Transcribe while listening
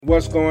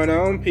What's going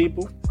on,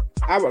 people?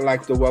 I would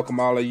like to welcome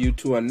all of you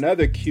to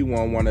another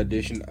Q11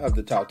 edition of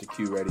the Talk to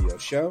Q radio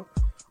show.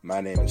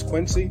 My name is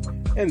Quincy,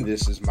 and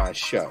this is my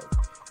show.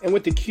 And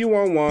with the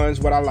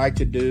Q11s, what I like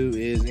to do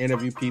is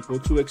interview people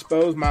to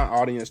expose my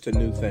audience to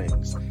new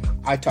things.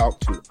 I talk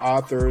to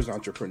authors,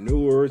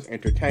 entrepreneurs,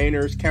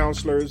 entertainers,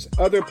 counselors,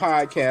 other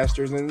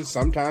podcasters, and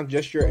sometimes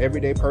just your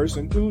everyday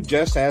person who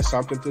just has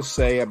something to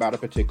say about a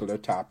particular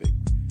topic.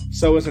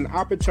 So it's an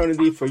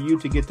opportunity for you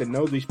to get to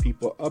know these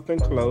people up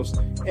and close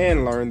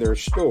and learn their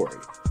story.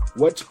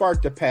 What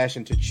sparked the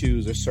passion to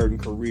choose a certain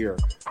career,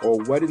 or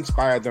what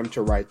inspired them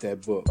to write that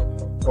book?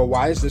 Or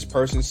why is this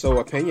person so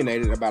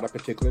opinionated about a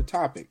particular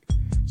topic?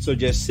 So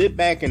just sit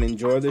back and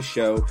enjoy the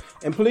show,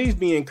 and please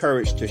be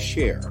encouraged to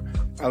share.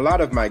 A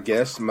lot of my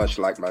guests, much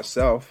like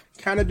myself,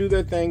 kind of do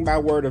their thing by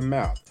word of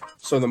mouth.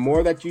 So the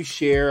more that you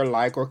share,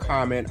 like, or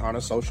comment on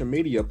a social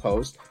media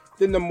post,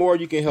 then the more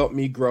you can help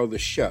me grow the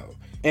show.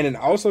 And it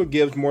also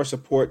gives more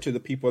support to the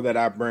people that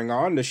I bring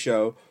on the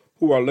show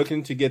who are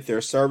looking to get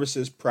their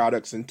services,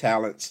 products, and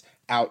talents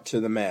out to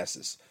the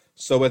masses.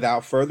 So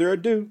without further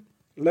ado,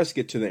 let's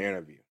get to the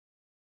interview.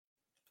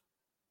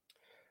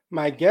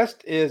 My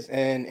guest is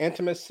an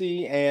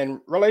intimacy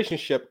and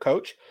relationship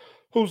coach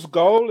whose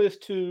goal is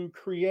to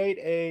create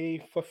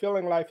a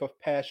fulfilling life of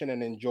passion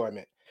and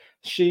enjoyment.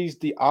 She's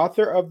the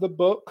author of the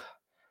book,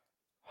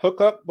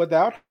 Hookup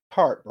Without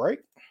Heartbreak.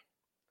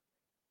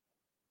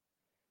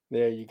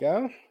 There you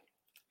go.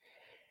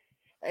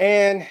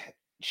 And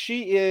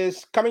she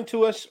is coming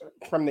to us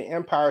from the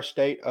Empire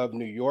State of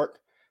New York.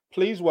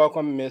 Please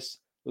welcome Miss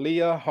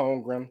Leah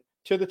Holmgren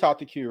to the Talk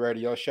to Q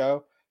radio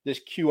show, this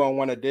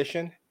Q11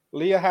 edition.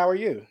 Leah, how are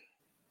you?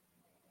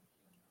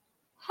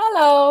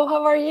 Hello,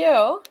 how are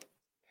you?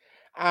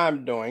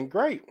 I'm doing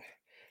great.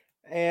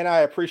 And I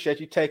appreciate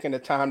you taking the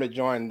time to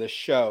join the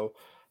show.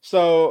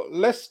 So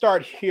let's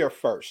start here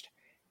first.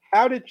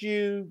 How did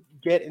you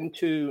get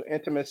into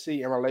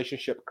intimacy and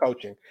relationship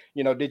coaching?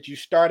 Did you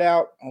start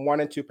out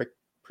wanting to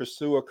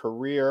pursue a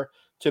career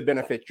to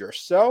benefit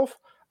yourself,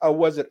 or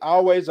was it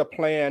always a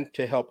plan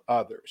to help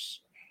others?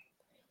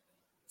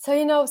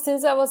 So,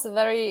 since I was a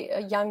very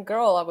young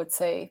girl, I would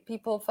say,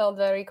 people felt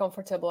very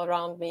comfortable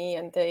around me,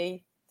 and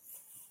they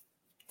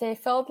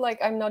felt like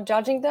I'm not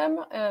judging them,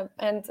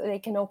 and they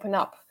can open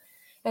up.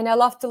 And I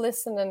love to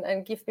listen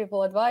and give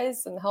people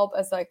advice and help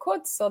as I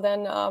could. So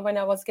then when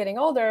I was getting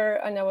older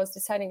and I was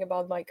deciding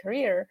about my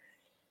career,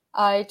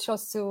 I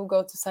chose to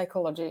go to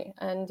psychology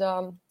and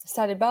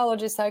study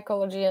biology,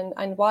 psychology,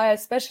 and why I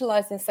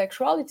specialized in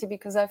sexuality,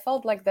 because I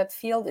felt like that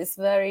field is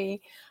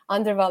very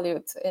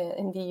undervalued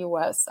in the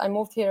US. I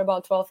moved here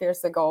about 12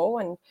 years ago,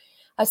 and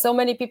I saw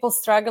many people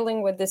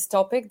struggling with this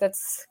topic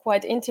that's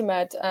quite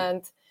intimate,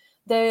 and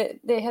they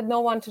had no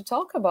one to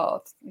talk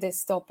about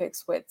these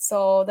topics with.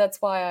 So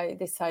that's why I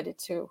decided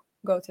to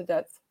go to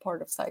that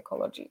part of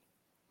psychology.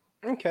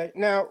 Okay.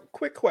 Now,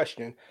 quick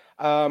question.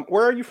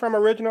 Where are you from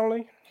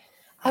originally?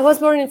 I was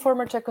born in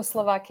former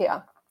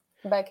Czechoslovakia,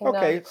 back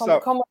in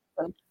Commonwealth.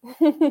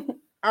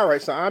 All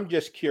right. So I'm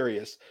just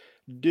curious.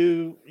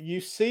 Do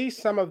you see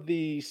some of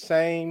the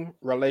same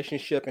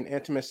relationship and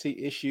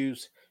intimacy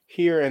issues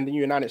here in the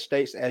United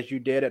States as you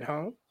did at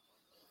home?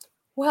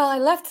 Well, I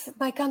left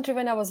my country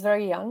when I was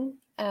very young,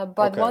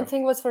 but one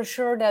thing was for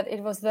sure, that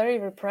it was very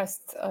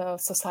repressed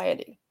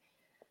society.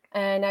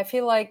 And I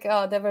feel like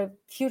there were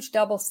huge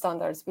double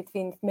standards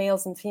between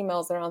males and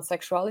females around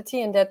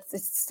sexuality, and that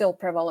is still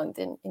prevalent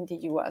in the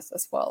US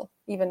as well,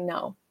 even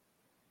now.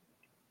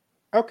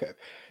 Okay.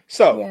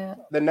 So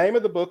The name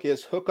of the book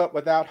is Hookup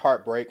Without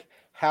Heartbreak,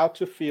 How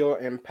to Feel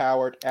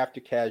Empowered After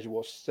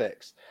Casual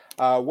Sex.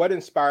 What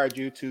inspired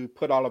you to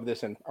put all of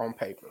this on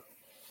paper?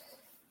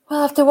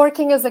 Well, after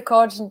working as a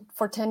coach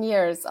for 10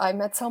 years, I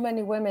met so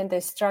many women. They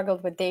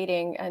struggled with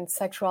dating and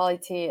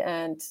sexuality,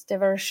 and they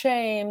were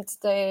ashamed.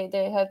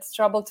 They had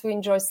trouble to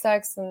enjoy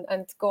sex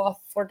and go off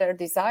for their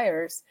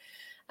desires.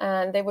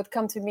 And they would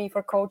come to me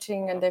for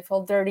coaching, and they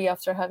felt dirty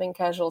after having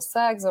casual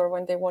sex, or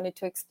when they wanted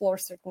to explore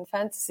certain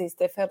fantasies,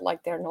 they felt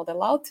like they're not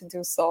allowed to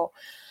do so.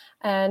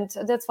 And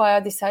that's why I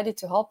decided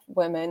to help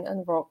women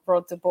and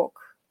wrote the book,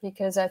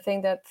 because I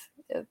think that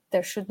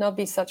there should not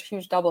be such a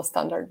huge double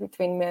standard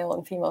between male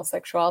and female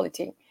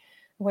sexuality.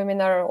 Women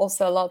are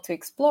also allowed to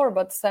explore,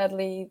 but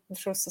sadly,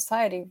 through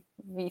society,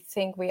 we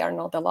think we are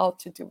not allowed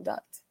to do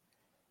that.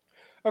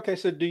 Okay,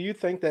 so do you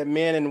think that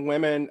men and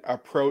women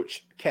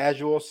approach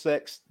casual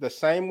sex the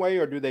same way,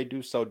 or do they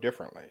do so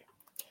differently?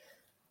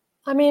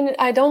 I mean,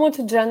 I don't want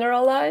to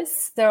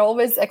generalize. There are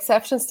always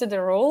exceptions to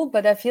the rule,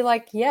 but I feel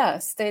like,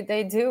 yes, they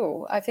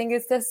do. I think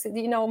it's this,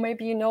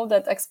 maybe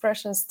that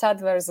expression,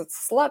 stud versus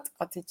slut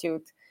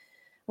attitude.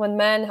 When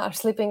men are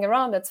sleeping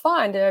around, that's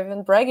fine. They're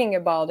even bragging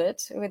about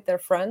it with their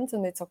friends,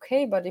 and it's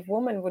okay. But if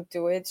women would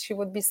do it, she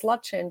would be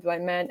slut-shamed by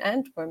men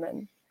and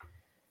women.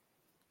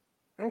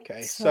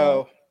 Okay,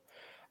 so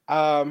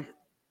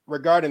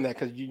regarding that,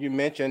 because you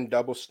mentioned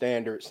double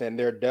standards, and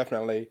there are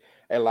definitely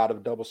a lot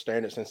of double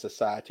standards in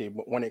society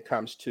when it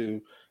comes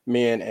to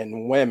men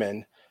and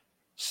women.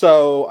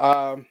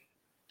 So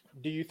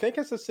do you think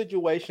it's a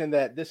situation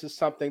that this is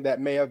something that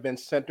may have been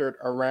centered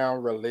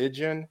around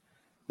religion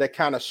that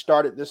kind of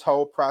started this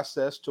whole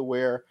process to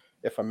where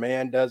if a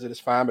man does it, it's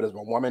fine, but if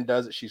a woman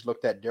does it, she's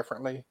looked at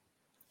differently?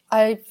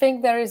 I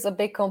think there is a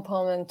big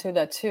component to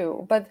that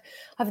too. But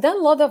I've done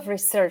a lot of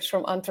research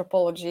from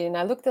anthropology, and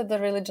I looked at the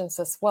religions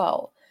as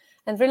well.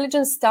 And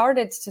religion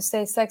started to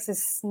say sex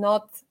is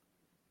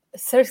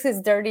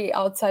dirty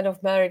outside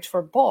of marriage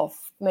for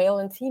both male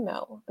and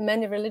female.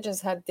 Many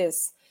religions had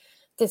this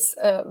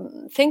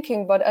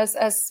thinking, but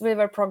as we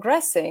were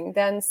progressing,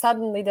 then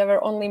suddenly there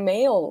were only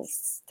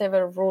males that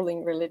were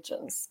ruling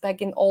religions,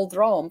 like in old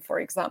Rome,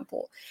 for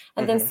example.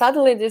 And then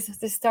suddenly this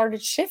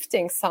started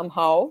shifting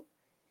somehow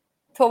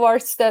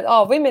towards that,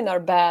 oh, women are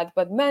bad,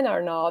 but men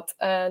are not.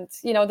 And,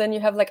 then you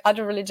have like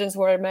other religions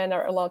where men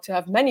are allowed to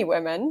have many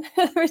women,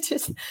 which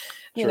is,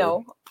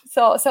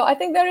 so I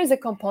think there is a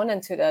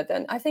component to that.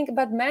 And I think,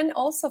 but men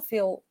also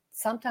feel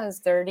sometimes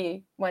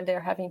dirty when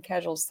they're having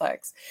casual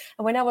sex.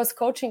 And when I was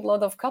coaching a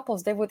lot of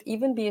couples, they would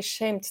even be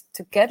ashamed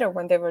together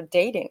when they were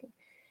dating.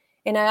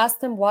 And I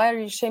asked them, why are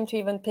you ashamed to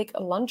even pick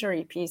a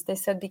lingerie piece? They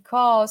said,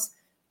 because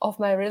of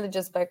my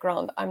religious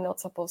background, I'm not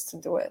supposed to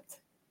do it.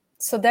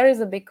 So there is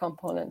a big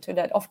component to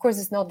that. Of course,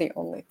 it's not the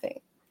only thing.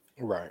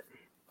 Right.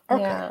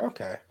 Okay. Yeah.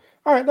 Okay.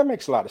 All right. That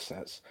makes a lot of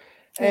sense.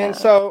 And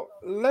Yeah. so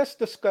let's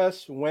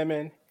discuss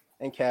women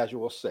and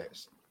casual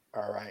sex.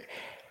 All right.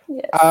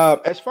 Yes.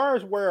 As far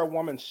as where a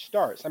woman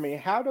starts, I mean,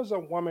 how does a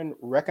woman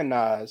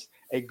recognize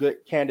a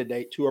good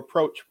candidate to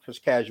approach for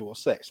casual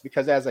sex?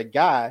 Because as a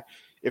guy,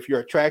 if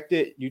you're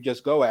attracted, you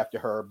just go after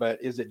her.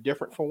 But is it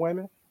different for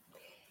women?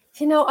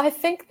 I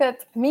think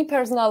that me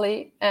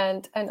personally,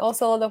 and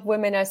also a lot of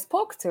women I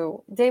spoke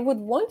to, they would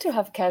want to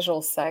have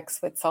casual sex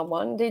with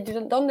someone. They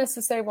don't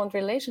necessarily want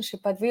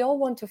relationship, but we all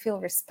want to feel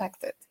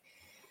respected.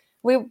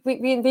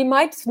 We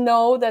might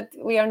know that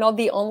we are not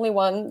the only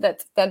one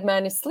that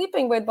man is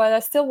sleeping with, but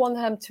I still want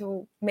him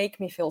to make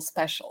me feel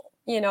special.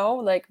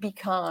 Like be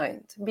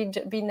kind,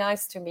 be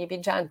nice to me, be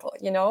gentle.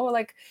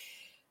 Like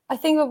I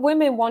think that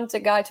women want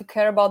a guy to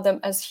care about them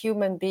as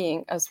human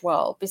being as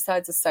well,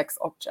 besides a sex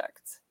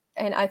object.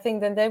 And I think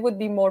then they would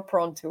be more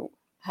prone to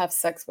have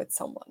sex with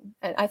someone.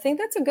 And I think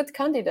that's a good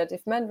candidate.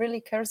 If man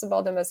really cares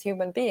about them as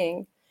human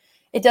being,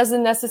 it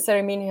doesn't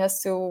necessarily mean he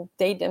has to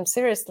date them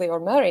seriously or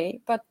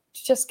marry, but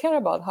just care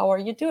about how are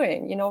you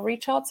doing,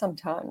 reach out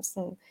sometimes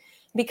and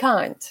be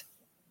kind.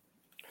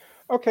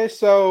 Okay,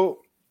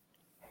 so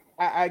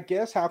I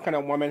guess how can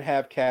a woman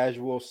have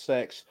casual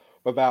sex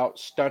without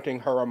stunting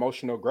her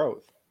emotional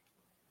growth?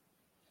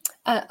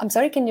 I'm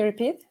sorry, can you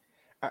repeat?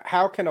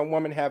 How can a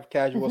woman have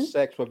casual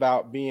sex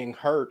without being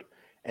hurt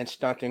and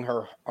stunting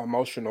her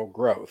emotional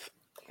growth?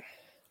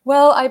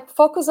 Well, I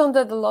focus on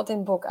that a lot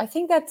in book. I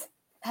think that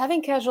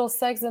having casual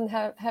sex and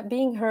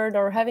being hurt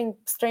or having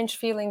strange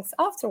feelings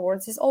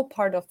afterwards is all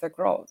part of the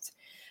growth.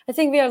 I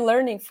think we are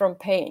learning from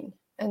pain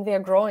and we are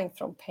growing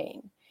from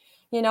pain,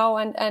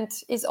 and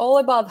it's all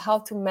about how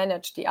to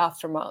manage the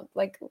aftermath.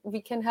 Like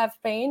we can have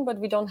pain, but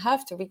we don't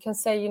have to. We can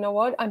say, you know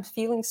what, I'm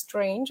feeling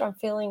strange. I'm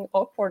feeling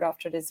awkward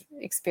after this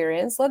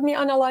experience. Let me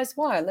analyze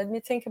why. Let me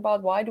think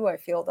about why do I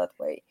feel that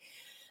way?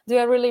 Do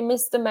I really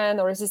miss the man,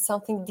 or is it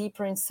something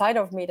deeper inside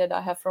of me that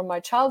I have from my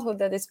childhood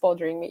that is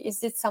bothering me?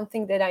 Is it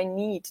something that I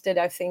need that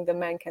I think the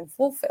man can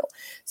fulfill?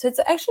 So it's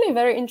actually a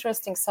very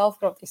interesting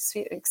self-growth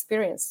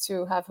experience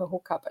to have a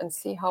hookup and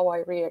see how I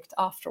react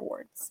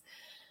afterwards.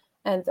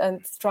 And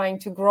trying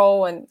to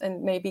grow and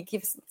maybe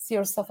give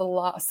yourself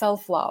a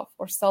self-love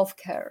or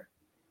self-care.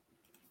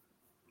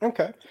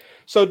 Okay.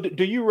 So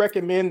do you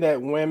recommend that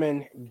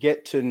women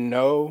get to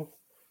know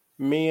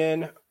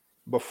men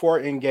before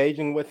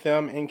engaging with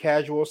them in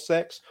casual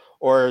sex?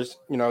 Or is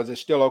it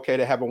still okay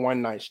to have a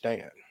one-night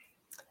stand?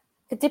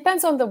 It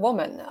depends on the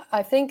woman.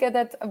 I think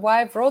that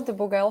why I wrote the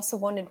book, I also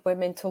wanted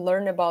women to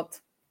learn about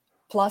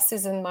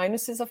pluses and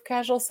minuses of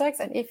casual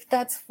sex, and if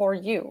that's for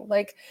you.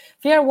 Like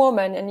if you're a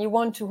woman and you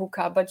want to hook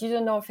up but you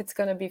don't know if it's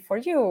going to be for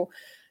you,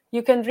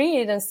 you can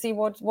read and see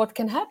what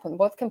can happen,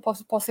 what can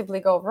possibly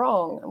go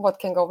wrong, what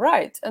can go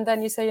right, and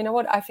then you say, you know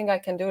what, I think I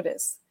can do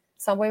this.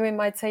 Some women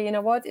might say, you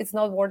know what, it's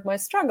not worth my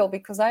struggle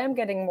because I am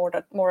getting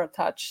more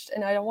attached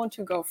and I don't want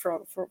to go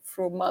through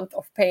a month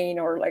of pain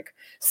or like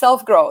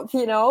self-growth,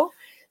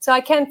 so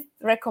I can't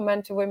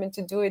recommend to women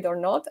to do it or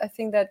not. I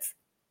think that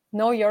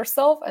know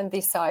yourself and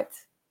decide.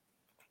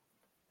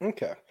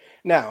 Okay.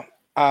 Now,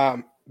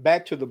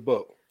 back to the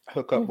book,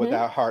 Hookup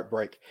Without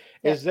Heartbreak.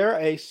 Yeah. Is there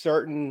a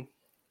certain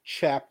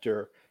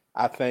chapter,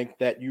 I think,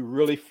 that you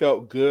really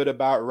felt good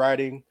about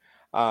writing?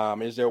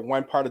 Is there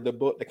one part of the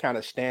book that kind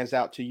of stands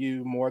out to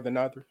you more than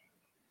others?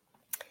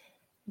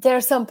 There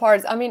are some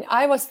parts. I mean,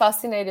 I was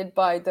fascinated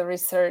by the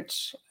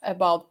research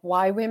about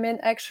why women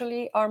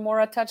actually are more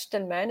attached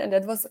than men. And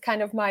that was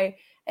kind of my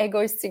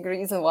egoistic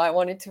reason why I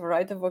wanted to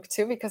write the book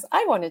too, because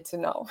I wanted to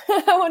know.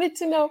 I wanted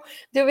to know,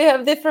 do we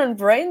have different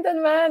brain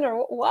than men,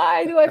 or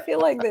why do I feel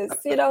like this?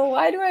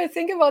 Why do I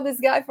think about this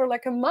guy for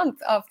like a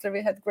month after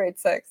we had great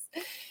sex?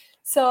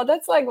 So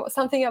that's like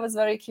something I was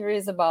very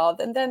curious about.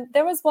 And then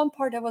there was one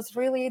part that was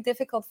really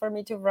difficult for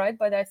me to write,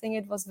 but I think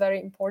it was very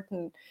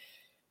important.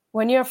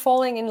 When you're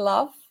falling in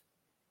love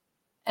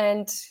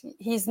and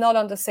he's not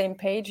on the same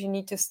page, you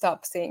need to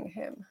stop seeing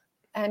him.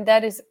 And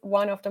that is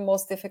one of the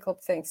most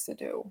difficult things to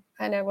do.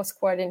 And it was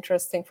quite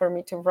interesting for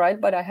me to write,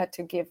 but I had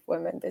to give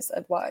women this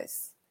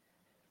advice.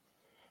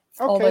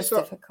 It's always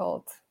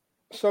difficult.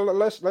 So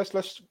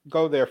let's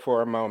go there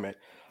for a moment.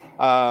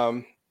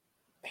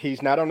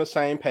 He's not on the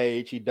same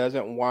page. He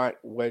doesn't want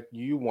what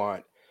you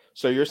want.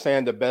 So you're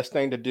saying the best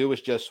thing to do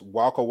is just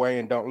walk away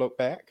and don't look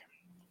back?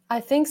 I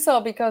think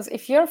so, because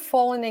if you're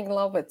falling in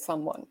love with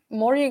someone,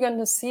 more you're going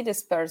to see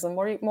this person,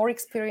 more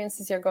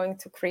experiences you're going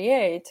to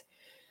create,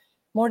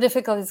 more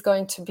difficult it's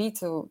going to be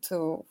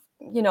to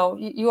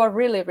you are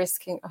really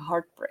risking a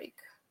heartbreak,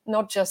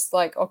 not just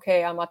like,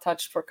 okay, I'm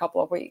attached for a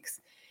couple of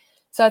weeks.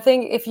 So I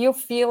think if you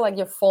feel like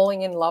you're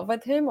falling in love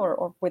with him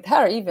or with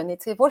her, even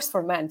it works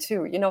for men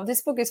too.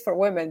 This book is for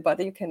women, but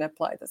you can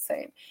apply the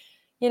same.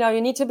 You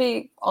need to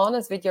be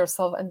honest with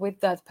yourself and with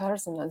that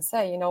person and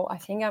say, I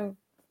think I'm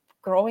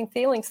growing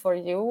feelings for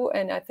you,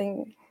 and I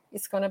think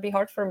it's going to be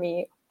hard for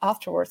me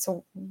afterwards.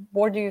 So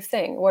what do you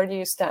think? Where do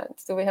you stand?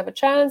 Do we have a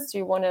chance? Do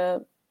you want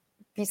to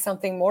be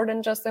something more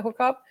than just a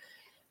hookup?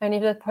 And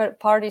if the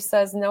party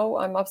says, no,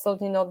 I'm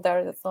absolutely not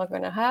there, that's not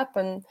going to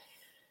happen,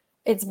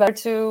 it's better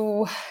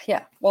to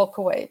walk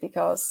away,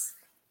 because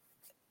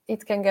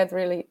it can get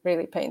really,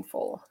 really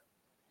painful.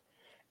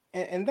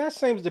 And that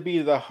seems to be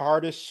the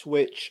hardest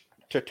switch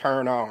to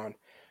turn on.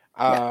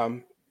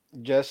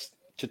 Just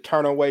to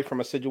turn away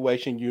from a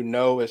situation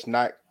is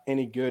not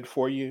any good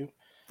for you.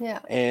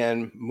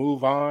 And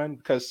move on,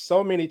 because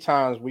so many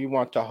times we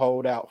want to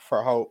hold out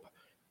for hope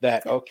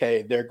that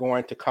okay, they're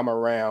going to come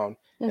around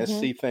and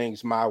see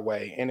things my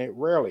way, and it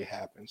rarely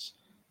happens.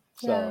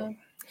 So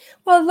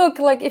well, look,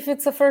 like if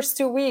it's the first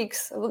 2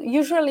 weeks,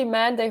 usually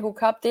men, they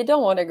hook up, they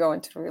don't want to go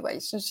into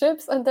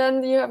relationships, and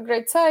then you have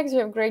great sex, you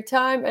have great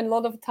time, and a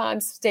lot of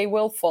times they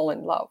will fall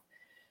in love.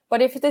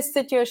 But if this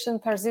situation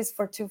persists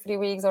for 2-3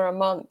 weeks or a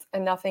month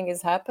and nothing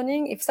is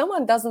happening, if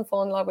someone doesn't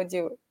fall in love with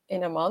you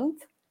in a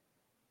month,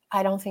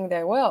 I don't think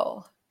they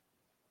will.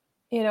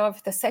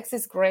 If the sex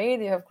is great,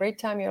 you have great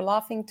time, you're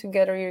laughing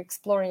together, you're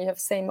exploring, you have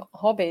same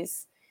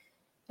hobbies,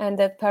 and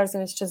that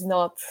person is just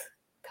not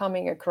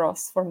coming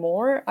across for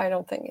more, I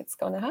don't think it's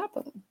going to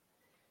happen.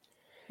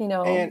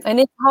 And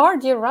it's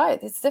hard, you're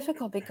right. It's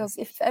difficult, because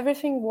if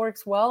everything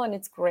works well and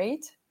it's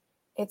great,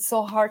 it's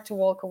so hard to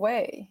walk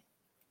away.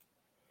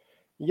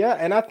 Yeah,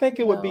 and I think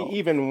it would be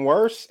even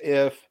worse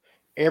if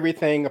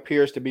everything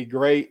appears to be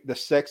great, the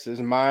sex is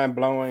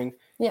mind-blowing,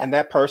 and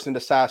that person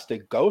decides to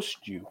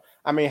ghost you.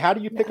 I mean, how do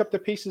you pick up the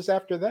pieces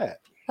after that?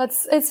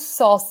 It's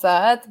so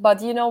sad,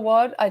 but you know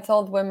what? I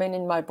told women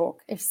in my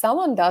book, if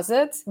someone does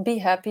it, be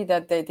happy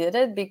that they did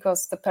it,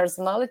 because the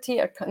personality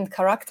and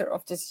character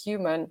of this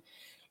human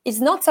is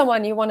not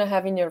someone you want to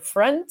have in your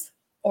friend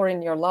or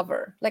in your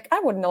lover. Like, I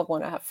would not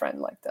want to have a friend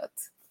like that,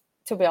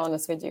 to be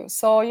honest with you.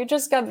 So you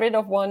just got rid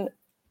of one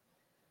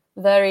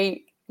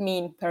very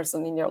mean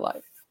person in your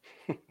life.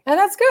 And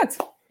that's good.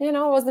 It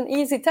was an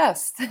easy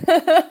test.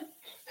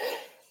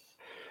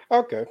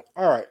 Okay.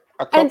 All right.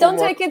 And don't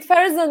take it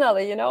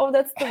personally,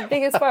 that's the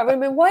biggest part. I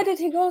mean, why did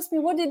he ghost me?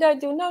 What did I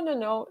do?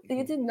 No.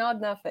 You did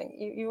nothing.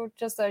 You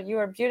just you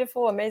are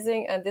beautiful,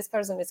 amazing, and this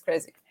person is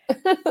crazy.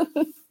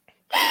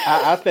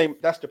 I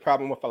think that's the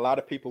problem with a lot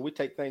of people. We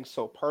take things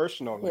so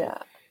personally.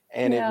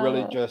 And it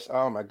really just,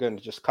 oh my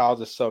goodness, just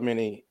causes so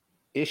many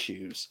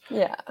issues.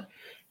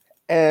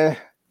 And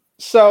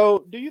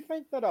so do you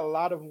think that a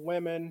lot of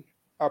women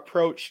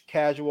approach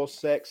casual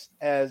sex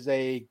as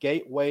a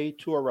gateway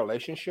to a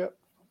relationship?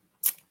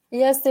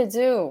 Yes, they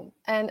do.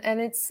 And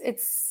it's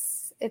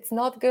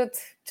not good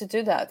to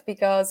do that,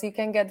 because you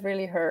can get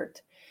really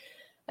hurt.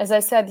 As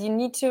I said, you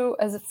need to,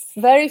 as a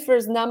very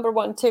first number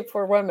one tip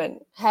for women,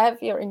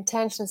 have your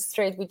intentions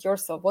straight with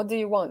yourself. What do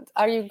you want?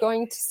 Are you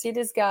going to see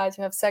this guy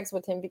to have sex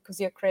with him because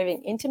you're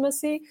craving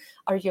intimacy?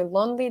 Are you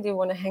lonely? Do you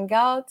want to hang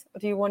out? Or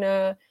do you want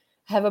to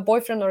have a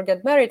boyfriend or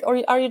get married?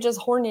 Or are you just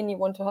horny and you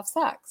want to have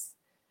sex?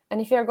 And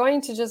if you're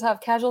going to just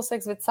have casual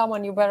sex with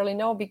someone you barely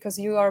know because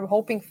you are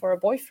hoping for a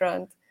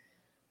boyfriend,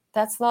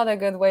 that's not a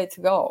good way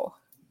to go.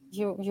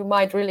 You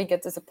might really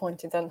get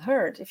disappointed and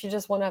hurt. If you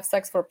just want to have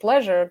sex for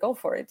pleasure, go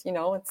for it.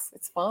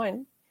 It's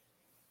fine.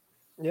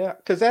 Yeah,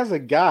 because as a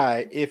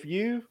guy, if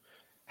you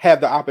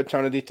have the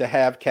opportunity to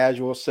have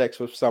casual sex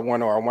with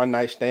someone or a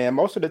one-night stand,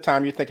 most of the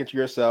time you're thinking to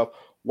yourself,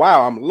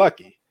 wow, I'm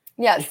lucky.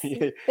 Yes.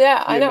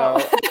 Yeah, I know.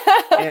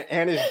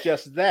 and it's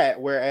just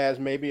that, whereas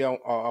maybe a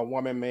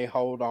woman may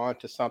hold on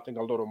to something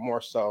a little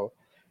more so.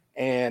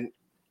 And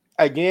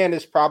again,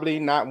 it's probably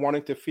not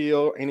wanting to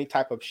feel any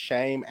type of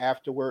shame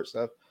afterwards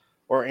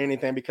or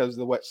anything, because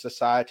of what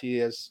society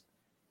has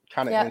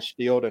kind of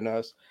instilled in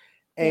us.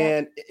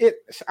 And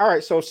it's all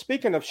right. So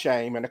speaking of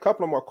shame, and a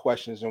couple of more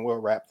questions and we'll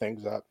wrap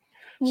things up.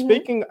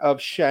 Speaking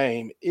of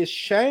shame, is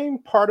shame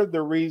part of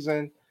the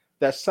reason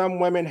that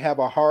some women have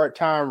a hard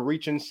time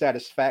reaching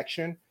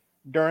satisfaction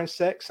during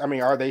sex? I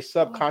mean, are they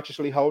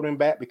subconsciously holding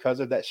back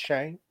because of that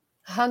shame?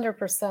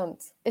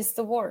 100%. It's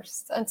the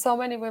worst. And so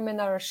many women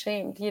are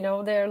ashamed.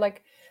 They're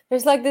like,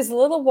 there's like this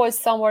little voice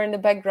somewhere in the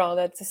background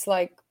that's just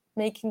like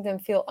making them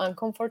feel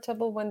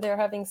uncomfortable when they're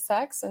having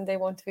sex and they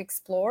want to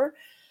explore.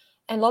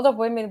 And a lot of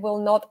women will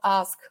not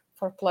ask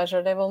for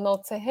pleasure. They will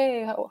not say,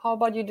 hey, how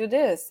about you do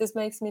this? This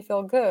makes me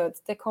feel good.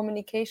 The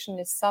communication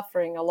is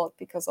suffering a lot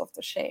because of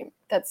the shame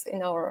that's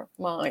in our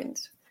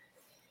mind.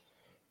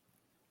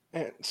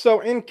 And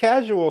so in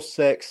casual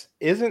sex,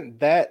 isn't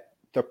that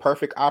the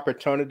perfect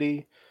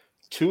opportunity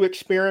to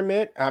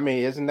experiment? I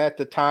mean, isn't that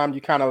the time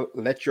you kind of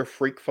let your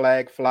freak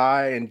flag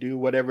fly and do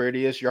whatever it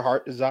is your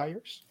heart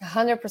desires?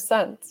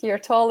 100%. You're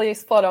totally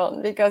spot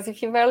on, because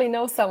if you barely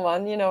know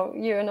someone,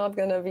 you're not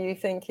going to be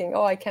thinking,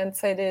 oh, I can't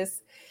say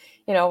this.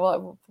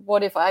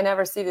 What if I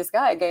never see this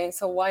guy again?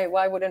 So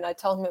why wouldn't I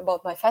tell him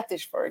about my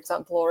fetish, for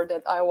example, or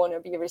that I want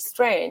to be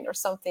restrained or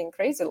something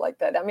crazy like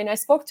that? I mean, I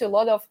spoke to a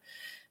lot of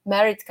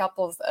married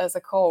couples as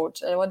a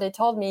coach, and what they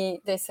told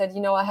me, they said,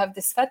 I have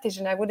this fetish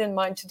and I wouldn't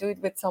mind to do it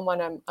with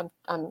someone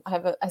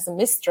as a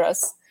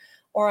mistress,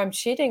 or I'm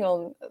cheating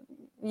on,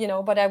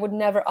 but I would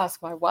never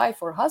ask my wife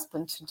or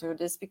husband to do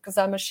this because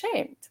I'm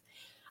ashamed.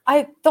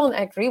 I don't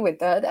agree with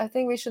that. I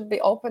think we should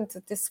be open to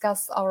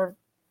discuss our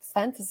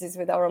fantasies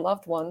with our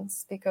loved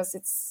ones, because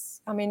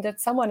that's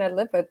someone I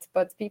live with,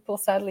 but people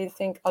sadly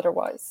think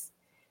otherwise,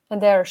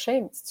 and they're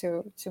ashamed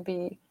to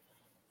be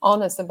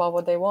honest about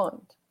what they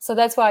want. So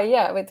that's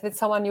why, with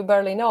someone you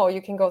barely know,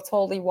 you can go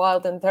totally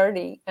wild and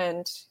dirty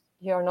and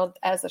you're not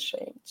as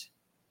ashamed.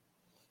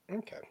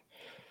 Okay.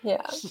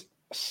 Yeah.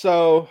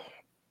 So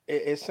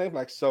it seems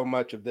like so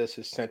much of this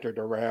is centered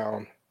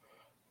around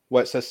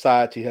what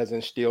society has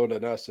instilled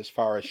in us as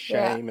far as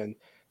shame and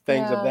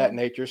things of that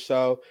nature.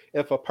 So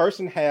if a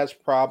person has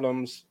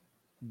problems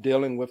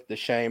dealing with the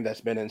shame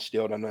that's been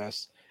instilled in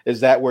us, is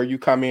that where you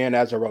come in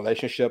as a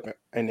relationship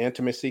and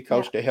intimacy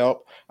coach to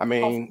help? I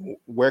mean,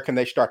 where can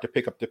they start to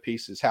pick up the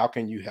pieces? How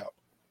can you help?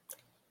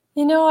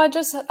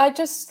 I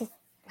just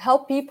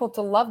help people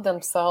to love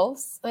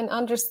themselves and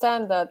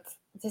understand that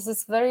this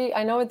is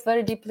I know it's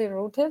very deeply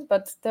rooted,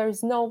 but there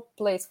is no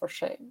place for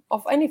shame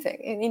of anything,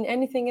 in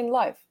anything in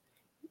life.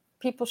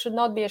 People should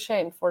not be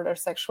ashamed for their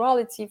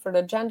sexuality, for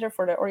their gender,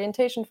 for their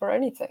orientation, for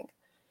anything.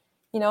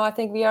 I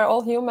think we are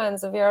all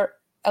humans and we are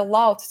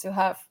allowed to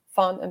have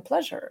fun and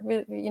pleasure.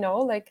 We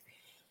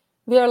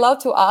are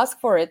allowed to ask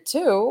for it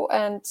too,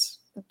 and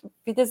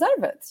we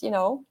deserve it.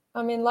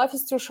 I mean, life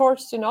is too short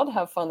to not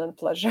have fun and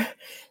pleasure.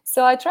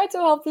 So I try to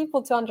help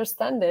people to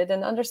understand it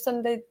and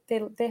understand that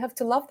they have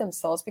to love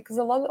themselves, because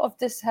a lot of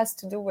this has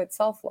to do with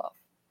self-love,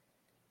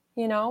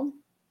 and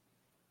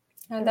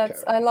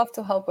I love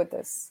to help with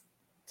this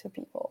to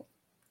people.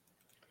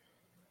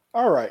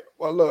 All right.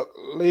 Well, look,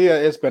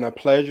 Leah, it's been a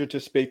pleasure to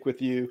speak with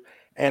you.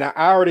 And I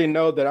already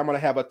know that I'm going to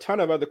have a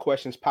ton of other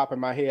questions pop in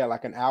my head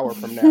like an hour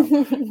from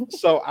now.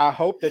 So I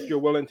hope that you're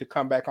willing to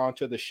come back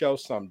onto the show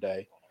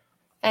someday.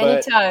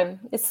 Anytime.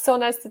 It's so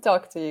nice to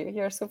talk to you.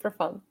 You're super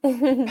fun.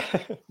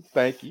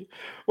 Thank you.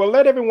 Well,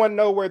 let everyone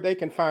know where they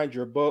can find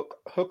your book,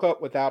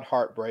 Hookup Without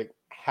Heartbreak,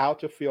 How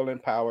to Feel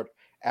Empowered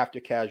After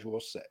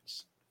Casual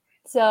Sex.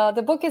 So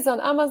the book is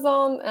on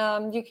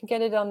Amazon. You can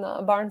get it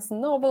on Barnes &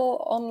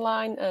 Noble,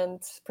 online,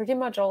 and pretty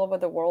much all over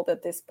the world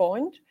at this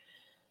point.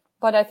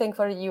 But I think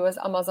for the US,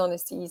 Amazon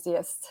is the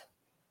easiest.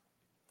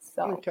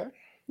 So,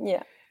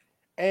 yeah.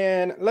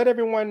 And let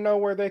everyone know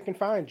where they can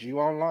find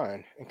you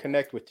online and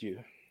connect with you.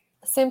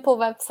 Simple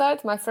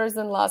website, my first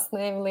and last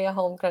name,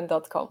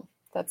 leahholmgren.com.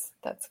 That's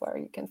where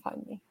you can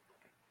find me.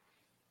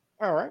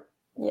 All right.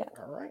 Yeah.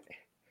 All right.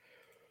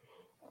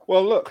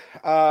 Well, look,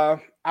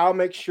 I'll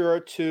make sure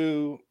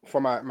to,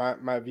 for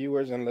my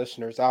viewers and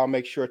listeners, I'll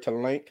make sure to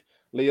link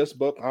Leah's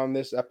book on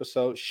this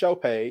episode show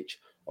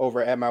page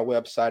over at my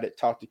website at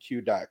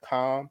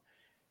talktoq.com.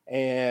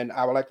 And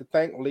I would like to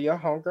thank Leah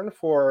Holmgren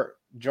for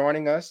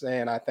joining us,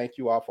 and I thank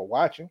you all for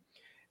watching.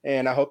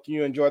 And I hope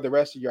you enjoy the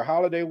rest of your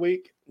holiday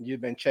week.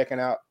 You've been checking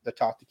out the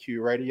Talk to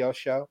Q radio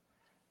show,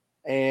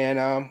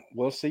 and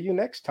we'll see you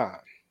next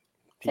time.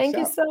 Peace out.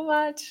 You so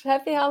much.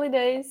 Happy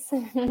holidays.